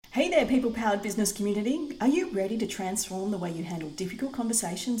Hey there, people-powered business community. Are you ready to transform the way you handle difficult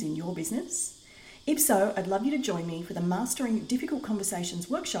conversations in your business? If so, I'd love you to join me for the Mastering Difficult Conversations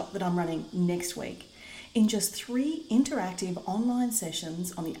workshop that I'm running next week. In just 3 interactive online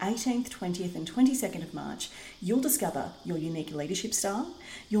sessions on the 18th, 20th and 22nd of March, you'll discover your unique leadership style,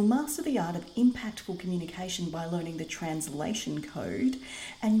 you'll master the art of impactful communication by learning the translation code,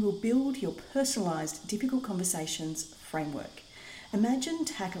 and you will build your personalised difficult conversations framework. Imagine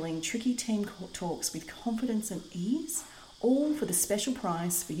tackling tricky team talks with confidence and ease, all for the special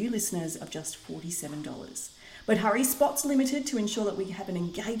price for you listeners of just $47. But hurry, spots limited to ensure that we have an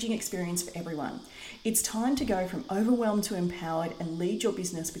engaging experience for everyone. It's time to go from overwhelmed to empowered and lead your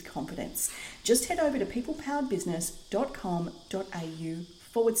business with confidence. Just head over to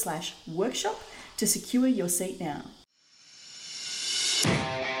peoplepoweredbusiness.com.au/workshop to secure your seat now.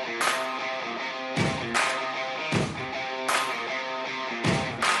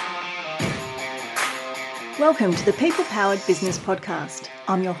 Welcome to the People Powered Business Podcast.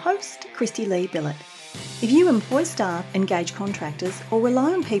 I'm your host, Christy Lee Billett. If you employ staff, engage contractors, or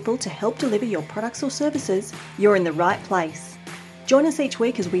rely on people to help deliver your products or services, you're in the right place. Join us each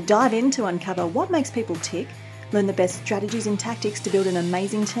week as we dive in to uncover what makes people tick, learn the best strategies and tactics to build an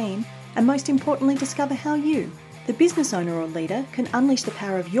amazing team, and most importantly, discover how you, the business owner or leader, can unleash the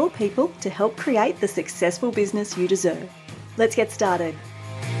power of your people to help create the successful business you deserve. Let's get started.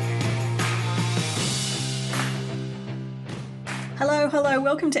 Hello.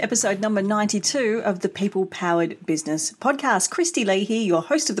 Welcome to episode number 92 of the People Powered Business Podcast. Christy Lee here, your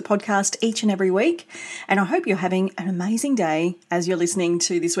host of the podcast each and every week. And I hope you're having an amazing day as you're listening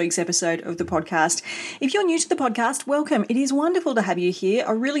to this week's episode of the podcast. If you're new to the podcast, welcome. It is wonderful to have you here.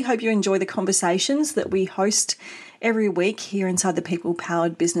 I really hope you enjoy the conversations that we host every week here inside the People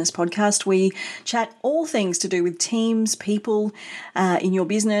Powered Business Podcast. We chat all things to do with teams, people in your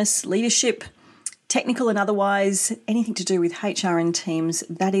business, leadership, technical and otherwise, anything to do with HR and teams.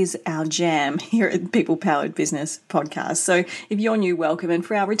 That is our jam here at People Powered Business Podcast. So if you're new, welcome. And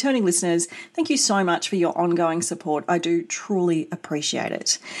for our returning listeners, thank you so much for your ongoing support. I do truly appreciate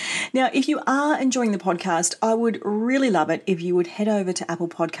it. Now, if you are enjoying the podcast, I would really love it if you would head over to Apple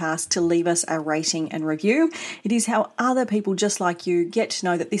Podcasts to leave us a rating and review. It is how other people just like you get to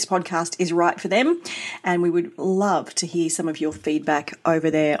know that this podcast is right for them. And we would love to hear some of your feedback over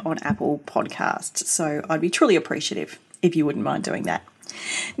there on Apple Podcasts. So I'd be truly appreciative if you wouldn't mind doing that.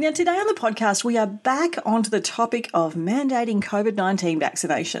 Now, today on the podcast, we are back onto the topic of mandating COVID-19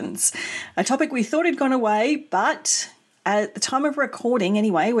 vaccinations, a topic we thought had gone away, but at the time of recording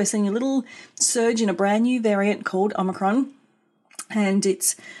anyway, we're seeing a little surge in a brand new variant called Omicron, and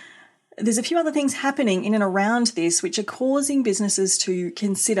there's a few other things happening in and around this which are causing businesses to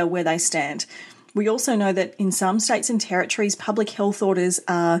consider where they stand. We also know that in some states and territories, public health orders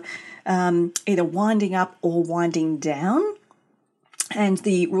are either winding up or winding down, and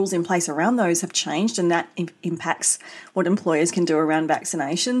the rules in place around those have changed, and that impacts what employers can do around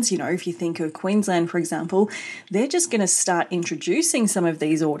vaccinations. You know, if you think of Queensland, for example, they're just going to start introducing some of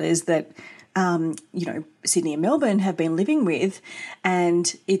these orders that Sydney and Melbourne have been living with,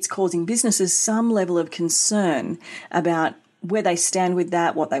 and it's causing businesses some level of concern about where they stand with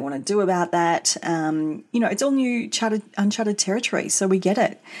that, what they want to do about that. It's all new uncharted territory, so we get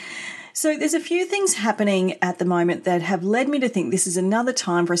it. So there's a few things happening at the moment that have led me to think this is another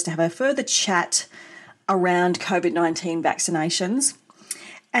time for us to have a further chat around COVID-19 vaccinations.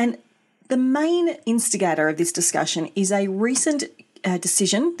 And the main instigator of this discussion is a recent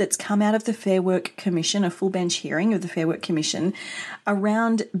decision that's come out of the Fair Work Commission, a full bench hearing of the Fair Work Commission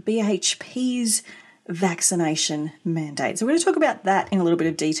around BHP's vaccination mandate. So we're going to talk about that in a little bit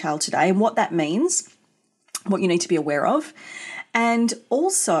of detail today and what that means, what you need to be aware of. And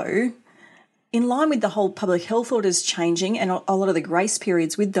also, in line with the whole public health orders changing and a lot of the grace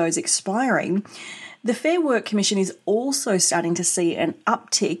periods with those expiring, the Fair Work Commission is also starting to see an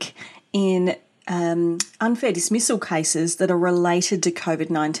uptick in unfair dismissal cases that are related to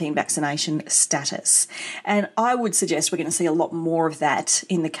COVID-19 vaccination status. And I would suggest we're going to see a lot more of that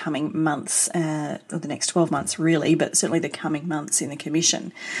in the coming months, or the next 12 months really, but certainly the coming months in the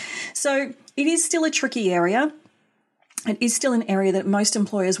Commission. So it is still a tricky area. It is still an area that most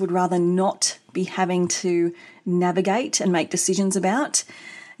employers would rather not be having to navigate and make decisions about.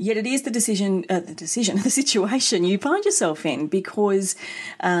 Yet it is the situation you find yourself in because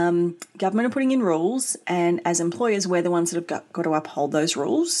government are putting in rules, and as employers, we're the ones that have got to uphold those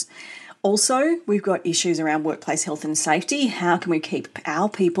rules. Also, we've got issues around workplace health and safety. How can we keep our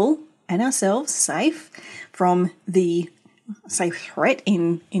people and ourselves safe from the threat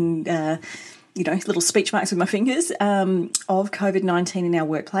in little speech marks with my fingers, of COVID-19 in our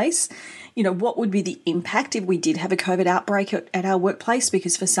workplace. What would be the impact if we did have a COVID outbreak at our workplace?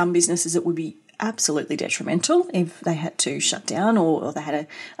 Because for some businesses, it would be absolutely detrimental if they had to shut down or they had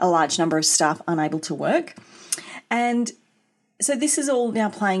a large number of staff unable to work. And so this is all now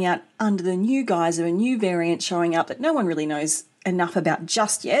playing out under the new guise of a new variant showing up that no one really knows enough about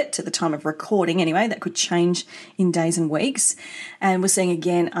just yet to the time of recording anyway. That could change in days and weeks. And we're seeing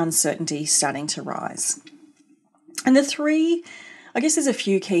again uncertainty starting to rise. And I guess there's a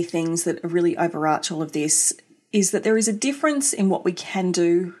few key things that really overarch all of this, is that there is a difference in what we can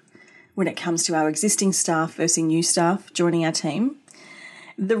do when it comes to our existing staff versus new staff joining our team.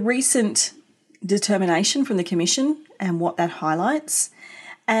 The recent determination from the Commission and what that highlights,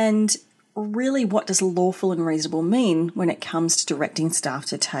 and really what does lawful and reasonable mean when it comes to directing staff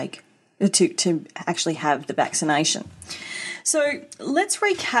to actually have the vaccination. So let's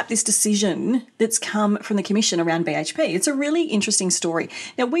recap this decision that's come from the Commission around BHP. It's a really interesting story.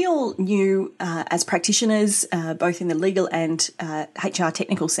 Now, we all knew as practitioners, both in the legal and HR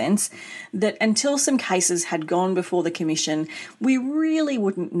technical sense, that until some cases had gone before the Commission, we really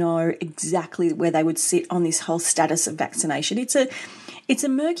wouldn't know exactly where they would sit on this whole status of vaccination. It's a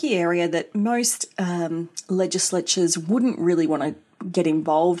murky area that most legislatures wouldn't really want to get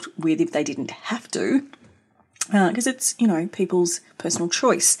involved with if they didn't have to. Because it's, people's personal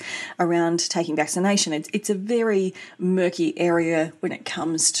choice around taking vaccination. It's a very murky area when it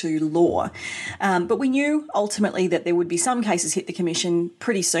comes to law. But we knew ultimately that there would be some cases hit the Commission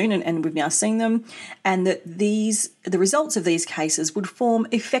pretty soon, and we've now seen them, and that the results of these cases would form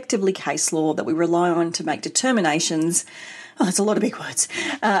effectively case law that we rely on to make determinations, that's a lot of big words,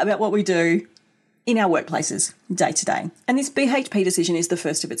 about what we do in our workplaces day to day. And this BHP decision is the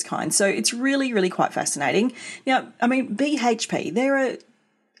first of its kind. So it's really, really quite fascinating. Now, BHP, they're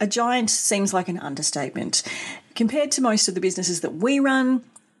a giant, seems like an understatement. Compared to most of the businesses that we run,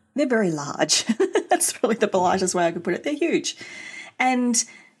 they're very large. That's probably the politest way I could put it. They're huge. And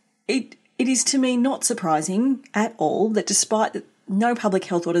it is to me not surprising at all that despite no public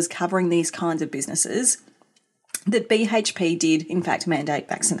health orders covering these kinds of businesses, that BHP did, in fact, mandate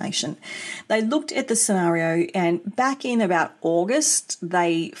vaccination. They looked at the scenario, and back in about August,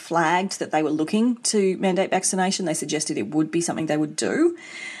 they flagged that they were looking to mandate vaccination. They suggested it would be something they would do.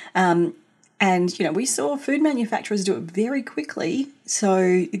 And we saw food manufacturers do it very quickly.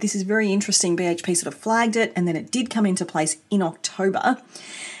 So this is very interesting. BHP sort of flagged it, and then it did come into place in October.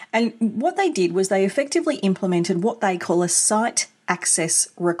 And what they did was they effectively implemented what they call a site access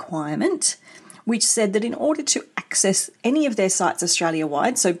requirement, which said that in order to access any of their sites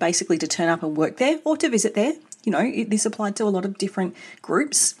Australia-wide, so basically to turn up and work there or to visit there, this applied to a lot of different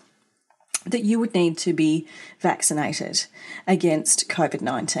groups, that you would need to be vaccinated against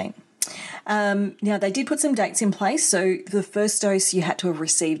COVID-19. Now, they did put some dates in place. So the first dose you had to have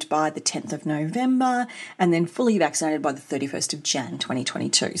received by the 10th of November and then fully vaccinated by the 31st of Jan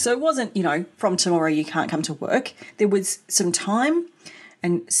 2022. So it wasn't, from tomorrow you can't come to work. There was some time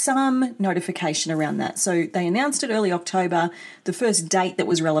and some notification around that. So they announced it early October. The first date that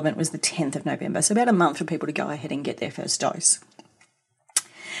was relevant was the 10th of November. So about a month for people to go ahead and get their first dose.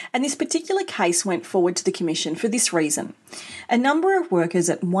 And this particular case went forward to the Commission for this reason. A number of workers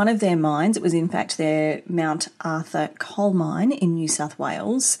at one of their mines, it was in fact their Mount Arthur coal mine in New South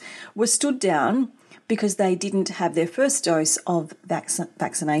Wales, were stood down because they didn't have their first dose of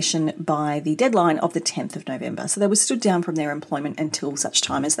vaccination by the deadline of the 10th of November. So they were stood down from their employment until such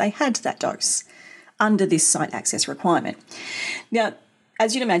time as they had that dose under this site access requirement. Now,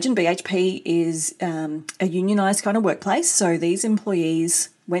 as you'd imagine, BHP is a unionised kind of workplace. So these employees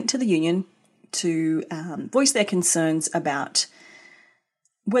went to the union to voice their concerns about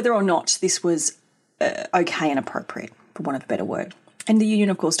whether or not this was okay and appropriate, for want of a better word. And the union,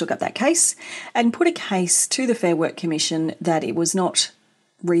 of course, took up that case and put a case to the Fair Work Commission that it was not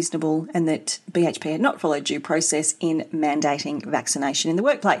reasonable and that BHP had not followed due process in mandating vaccination in the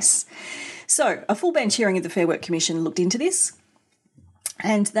workplace. So a full bench hearing of the Fair Work Commission looked into this,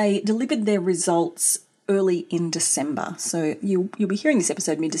 and they delivered their results early in December. So you'll be hearing this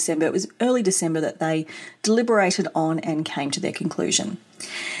episode mid-December. It was early December that they deliberated on and came to their conclusion.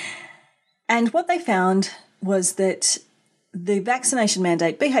 And what they found was that the vaccination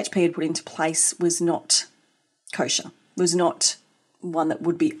mandate BHP had put into place was not kosher, was not one that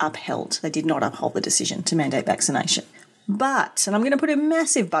would be upheld. They did not uphold the decision to mandate vaccination. But, and I'm going to put a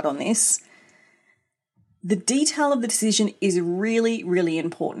massive but on this, the detail of the decision is really, really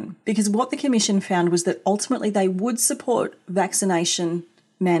important, because what the Commission found was that ultimately they would support vaccination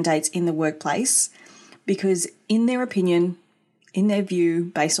mandates in the workplace because, in their opinion, in their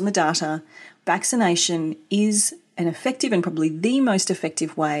view, based on the data, vaccination is an effective and probably the most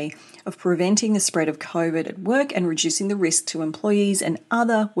effective way of preventing the spread of COVID at work and reducing the risk to employees and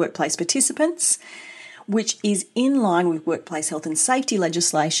other workplace participants, which is in line with workplace health and safety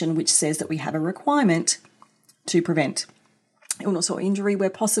legislation, which says that we have a requirement to prevent illness or injury where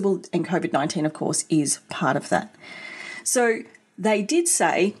possible, and COVID-19, of course, is part of that. So they did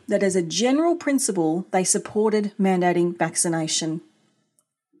say that as a general principle, they supported mandating vaccination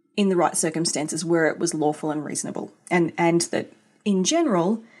in the right circumstances where it was lawful and reasonable, and that in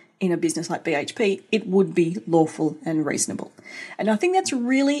general, in a business like BHP, it would be lawful and reasonable. And I think that's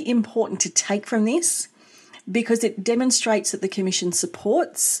really important to take from this because it demonstrates that the Commission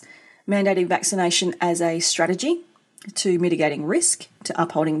supports mandating vaccination as a strategy to mitigating risk, to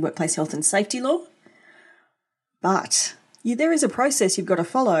upholding workplace health and safety law. But there is a process you've got to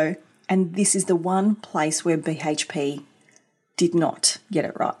follow, and this is the one place where BHP did not get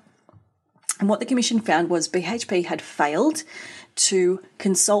it right. And what the Commission found was BHP had failed to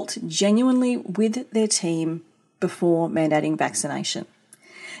consult genuinely with their team before mandating vaccination.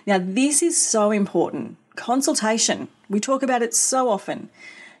 Now, this is so important. Consultation, we talk about it so often.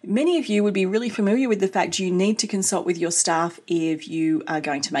 Many of you would be really familiar with the fact you need to consult with your staff if you are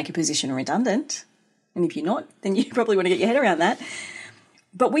going to make a position redundant. And if you're not, then you probably want to get your head around that.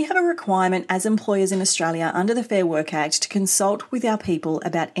 But we have a requirement as employers in Australia under the Fair Work Act to consult with our people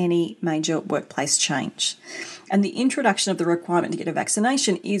about any major workplace change. And the introduction of the requirement to get a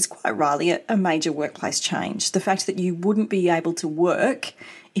vaccination is quite rarely a major workplace change. The fact that you wouldn't be able to work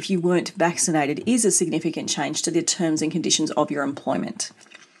if you weren't vaccinated is a significant change to the terms and conditions of your employment.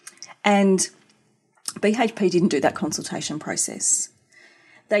 And BHP didn't do that consultation process.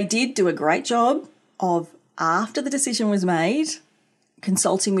 They did do a great job of, after the decision was made,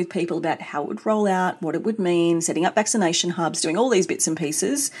 consulting with people about how it would roll out, what it would mean, setting up vaccination hubs, doing all these bits and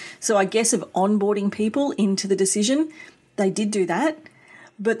pieces. So I guess of onboarding people into the decision, they did do that.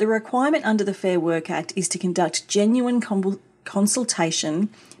 But the requirement under the Fair Work Act is to conduct genuine consultation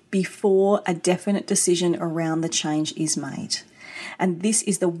before a definite decision around the change is made. And this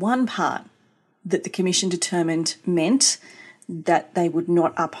is the one part that the Commission determined meant that they would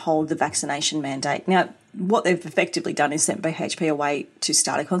not uphold the vaccination mandate. Now, what they've effectively done is sent BHP away to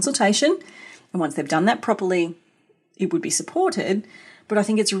start a consultation. And once they've done that properly, it would be supported. But I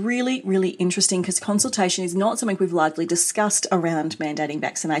think it's really, really interesting because consultation is not something we've largely discussed around mandating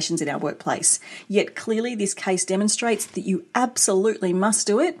vaccinations in our workplace. Yet clearly this case demonstrates that you absolutely must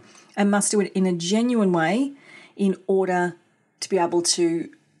do it and must do it in a genuine way in order to be able to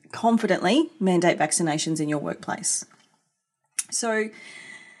confidently mandate vaccinations in your workplace. So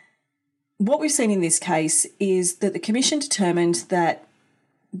what we've seen in this case is that the Commission determined that,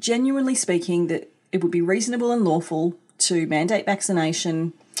 genuinely speaking, that it would be reasonable and lawful to mandate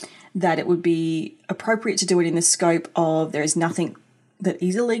vaccination, that it would be appropriate to do it in the scope of there is nothing that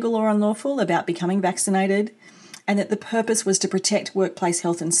is illegal or unlawful about becoming vaccinated, and that the purpose was to protect workplace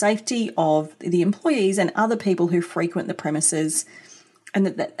health and safety of the employees and other people who frequent the premises, and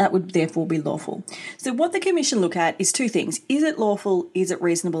that would therefore be lawful. So what the Commission look at is two things. Is it lawful? Is it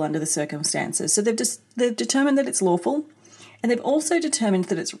reasonable under the circumstances? So they've determined that it's lawful, and they've also determined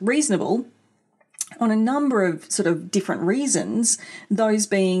that it's reasonable on a number of sort of different reasons, those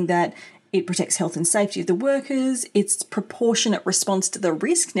being that it protects health and safety of the workers, it's proportionate response to the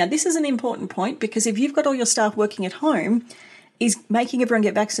risk. Now, this is an important point because if you've got all your staff working at home, is making everyone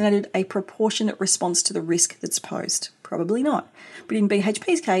get vaccinated a proportionate response to the risk that's posed? Probably not. But in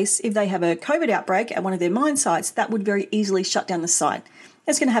BHP's case, if they have a COVID outbreak at one of their mine sites, that would very easily shut down the site.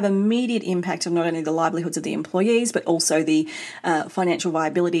 That's going to have immediate impact on not only the livelihoods of the employees, but also the financial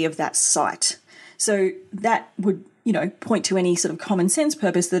viability of that site. So that would, point to any sort of common sense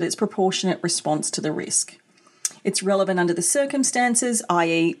purpose that it's proportionate response to the risk. It's relevant under the circumstances,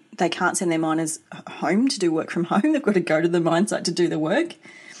 i.e. they can't send their miners home to do work from home. They've got to go to the mine site to do the work.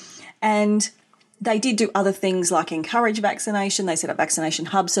 And they did do other things like encourage vaccination. They set up vaccination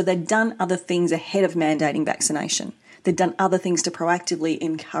hubs. So they'd done other things ahead of mandating vaccination. They'd done other things to proactively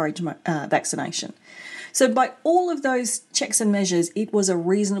encourage vaccination. So by all of those checks and measures, it was a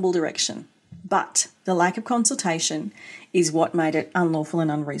reasonable direction. But the lack of consultation is what made it unlawful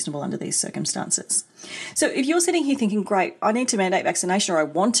and unreasonable under these circumstances. So if you're sitting here thinking, great, I need to mandate vaccination or I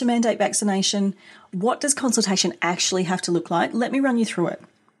want to mandate vaccination, what does consultation actually have to look like? Let me run you through it.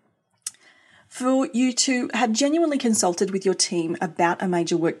 For you to have genuinely consulted with your team about a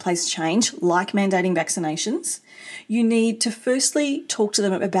major workplace change, like mandating vaccinations, you need to firstly talk to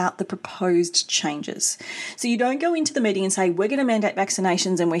them about the proposed changes. So you don't go into the meeting and say, we're going to mandate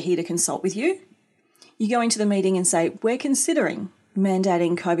vaccinations and we're here to consult with you. You go into the meeting and say, we're considering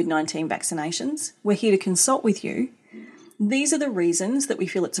mandating COVID-19 vaccinations. We're here to consult with you. These are the reasons that we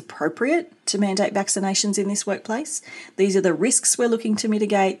feel it's appropriate to mandate vaccinations in this workplace. These are the risks we're looking to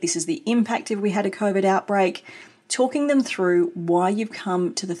mitigate. This is the impact if we had a COVID outbreak. Talking them through why you've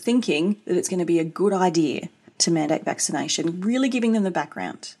come to the thinking that it's going to be a good idea to mandate vaccination, really giving them the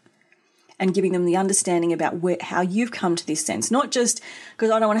background and giving them the understanding about how you've come to this sense. Not just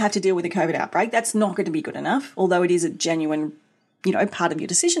because I don't want to have to deal with a COVID outbreak. That's not going to be good enough, although it is a genuine, part of your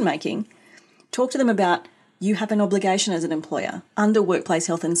decision making. Talk to them about you have an obligation as an employer under workplace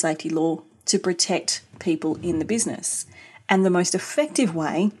health and safety law to protect people in the business. And the most effective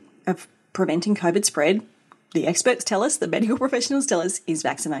way of preventing COVID spread, the experts tell us, the medical professionals tell us, is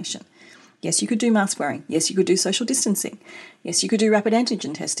vaccination. Yes, you could do mask wearing. Yes, you could do social distancing. Yes, you could do rapid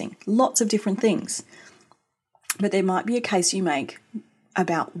antigen testing. Lots of different things. But there might be a case you make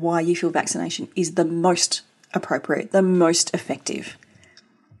about why you feel vaccination is the most appropriate, the most effective.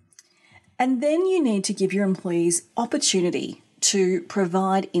 And then you need to give your employees opportunity to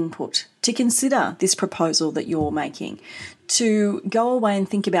provide input, to consider this proposal that you're making, to go away and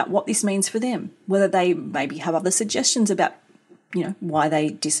think about what this means for them, whether they maybe have other suggestions about why they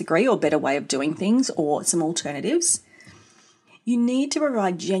disagree or better way of doing things or some alternatives. You need to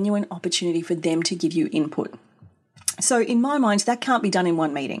provide genuine opportunity for them to give you input. So in my mind, that can't be done in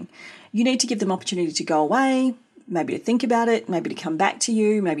one meeting. You need to give them opportunity to go away, maybe to think about it, maybe to come back to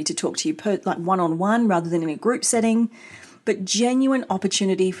you, maybe to talk to you one-on-one rather than in a group setting, but genuine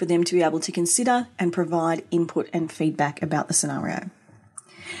opportunity for them to be able to consider and provide input and feedback about the scenario.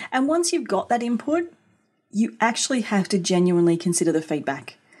 And once you've got that input, you actually have to genuinely consider the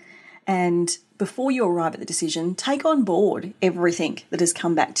feedback. And before you arrive at the decision, take on board everything that has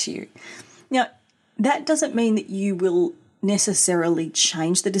come back to you. Now, that doesn't mean that you will necessarily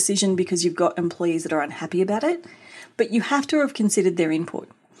change the decision because you've got employees that are unhappy about it, but you have to have considered their input.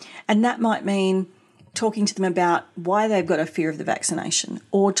 And that might mean talking to them about why they've got a fear of the vaccination,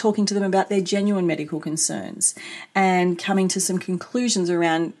 or talking to them about their genuine medical concerns and coming to some conclusions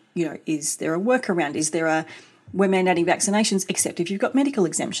around, is there a workaround? We're mandating vaccinations except if you've got medical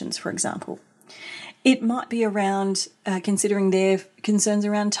exemptions, for example. It might be around considering their concerns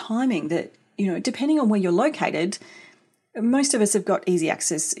around timing that, depending on where you're located, most of us have got easy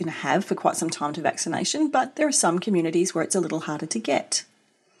access have for quite some time to vaccination, but there are some communities where it's a little harder to get.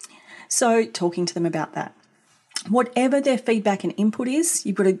 So talking to them about that. Whatever their feedback and input is,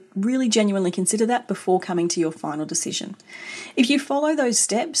 you've got to really genuinely consider that before coming to your final decision. If you follow those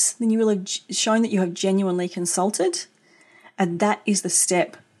steps, then you will have shown that you have genuinely consulted, and that is the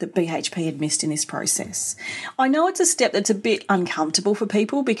step that BHP had missed in this process. I know it's a step that's a bit uncomfortable for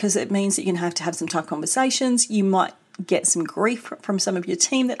people because it means that you're going to have some tough conversations. You might get some grief from some of your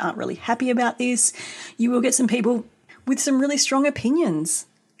team that aren't really happy about this. You will get some people with some really strong opinions.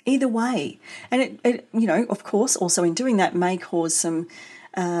 Either way. And it of course, also in doing that may cause some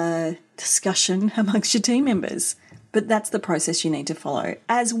discussion amongst your team members. But that's the process you need to follow,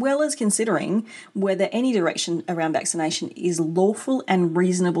 as well as considering whether any direction around vaccination is lawful and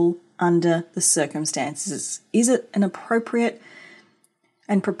reasonable under the circumstances. Is it an appropriate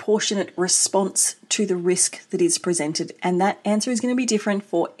and proportionate response to the risk that is presented? And that answer is going to be different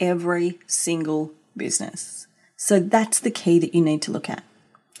for every single business. So that's the key that you need to look at.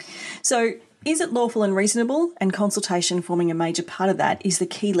 So is it lawful and reasonable? And consultation forming a major part of that is the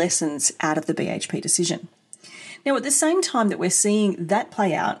key lessons out of the BHP decision. Now, at the same time that we're seeing that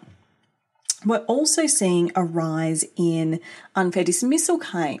play out, we're also seeing a rise in unfair dismissal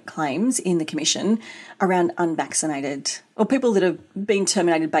claims in the Commission around unvaccinated, or people that have been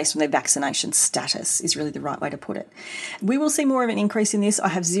terminated based on their vaccination status is really the right way to put it. We will see more of an increase in this. I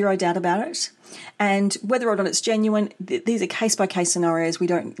have zero doubt about it. And whether or not it's genuine, these are case-by-case scenarios. We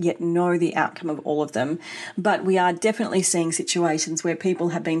don't yet know the outcome of all of them, but we are definitely seeing situations where people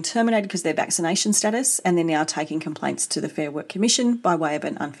have been terminated because of their vaccination status, and they're now taking complaints to the Fair Work Commission by way of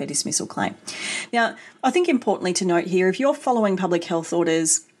an unfair dismissal claim. Now, I think importantly to note here, if you're following public health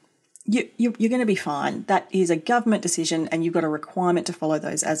orders, you're going to be fine. That is a government decision, and you've got a requirement to follow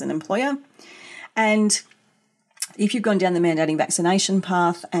those as an employer. And if you've gone down the mandating vaccination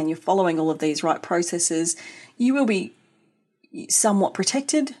path and you're following all of these right processes, you will be somewhat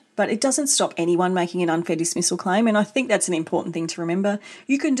protected, but it doesn't stop anyone making an unfair dismissal claim. And I think that's an important thing to remember.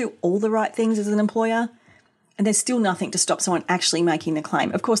 You can do all the right things as an employer, and there's still nothing to stop someone actually making the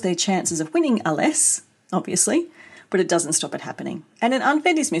claim. Of course, their chances of winning are less, obviously, but it doesn't stop it happening. And an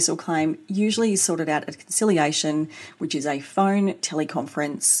unfair dismissal claim usually is sorted out at conciliation, which is a phone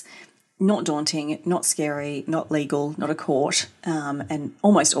teleconference not daunting, not scary, not legal, not a court, and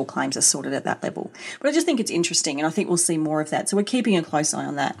almost all claims are sorted at that level. But I just think it's interesting, and I think we'll see more of that. So we're keeping a close eye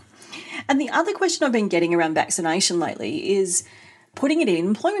on that. And the other question I've been getting around vaccination lately is putting it in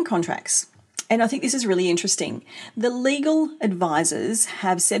employment contracts. And I think this is really interesting. The legal advisors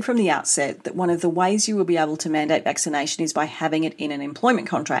have said from the outset that one of the ways you will be able to mandate vaccination is by having it in an employment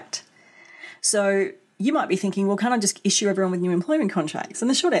contract. So you might be thinking, well, can't I just issue everyone with new employment contracts? And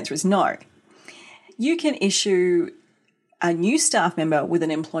the short answer is no. You can issue a new staff member with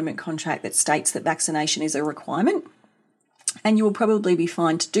an employment contract that states that vaccination is a requirement, and you will probably be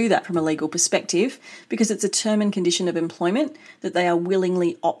fine to do that from a legal perspective because it's a term and condition of employment that they are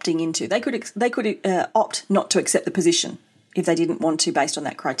willingly opting into. They could opt not to accept the position if they didn't want to based on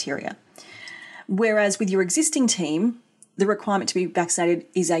that criteria. Whereas with your existing team, the requirement to be vaccinated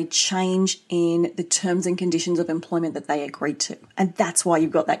is a change in the terms and conditions of employment that they agreed to. And that's why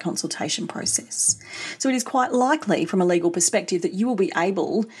you've got that consultation process. So it is quite likely from a legal perspective that you will be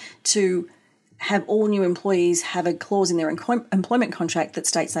able to have all new employees have a clause in their employment contract that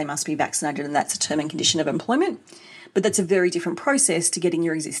states they must be vaccinated, and that's a term and condition of employment. But that's a very different process to getting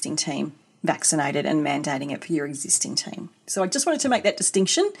your existing team vaccinated and mandating it for your existing team. So I just wanted to make that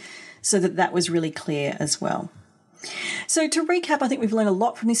distinction so that that was really clear as well. So to recap, I think we've learned a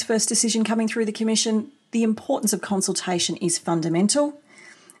lot from this first decision coming through the Commission. The importance of consultation is fundamental.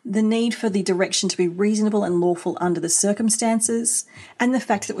 The need for the direction to be reasonable and lawful under the circumstances, and the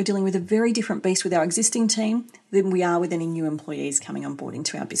fact that we're dealing with a very different beast with our existing team than we are with any new employees coming on board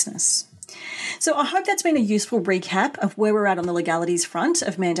into our business. So I hope that's been a useful recap of where we're at on the legalities front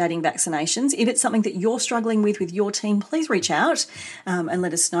of mandating vaccinations. If it's something that you're struggling with your team, please reach out and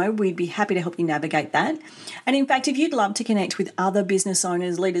let us know. We'd be happy to help you navigate that. And in fact, if you'd love to connect with other business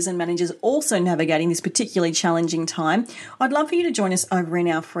owners, leaders and managers also navigating this particularly challenging time, I'd love for you to join us over in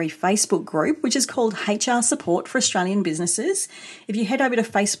our free Facebook group, which is called HR Support for Australian Businesses. If you head over to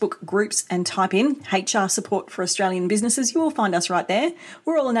Facebook groups and type in HR Support for Australian Businesses, you will find us right there.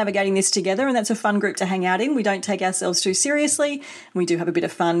 We're all navigating this together, and that's a fun group to hang out in. We don't take ourselves too seriously, and we do have a bit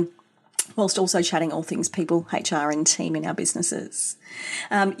of fun whilst also chatting all things people, HR and team in our businesses.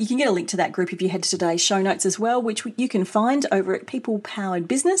 You can get a link to that group if you head to today's show notes as well, which you can find over at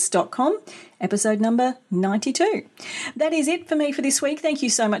peoplepoweredbusiness.com, episode number 92. That is it for me for this week. Thank you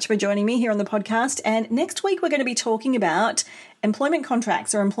so much for joining me here on the podcast. And next week, we're going to be talking about employment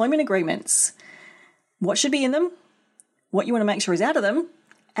contracts or employment agreements. What should be in them, what you want to make sure is out of them,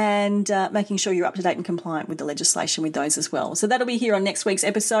 and making sure you're up to date and compliant with the legislation with those as well. So that'll be here on next week's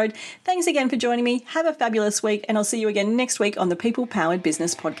episode. Thanks again for joining me. Have a fabulous week, and I'll see you again next week on the People Powered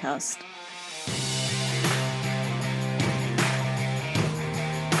Business Podcast.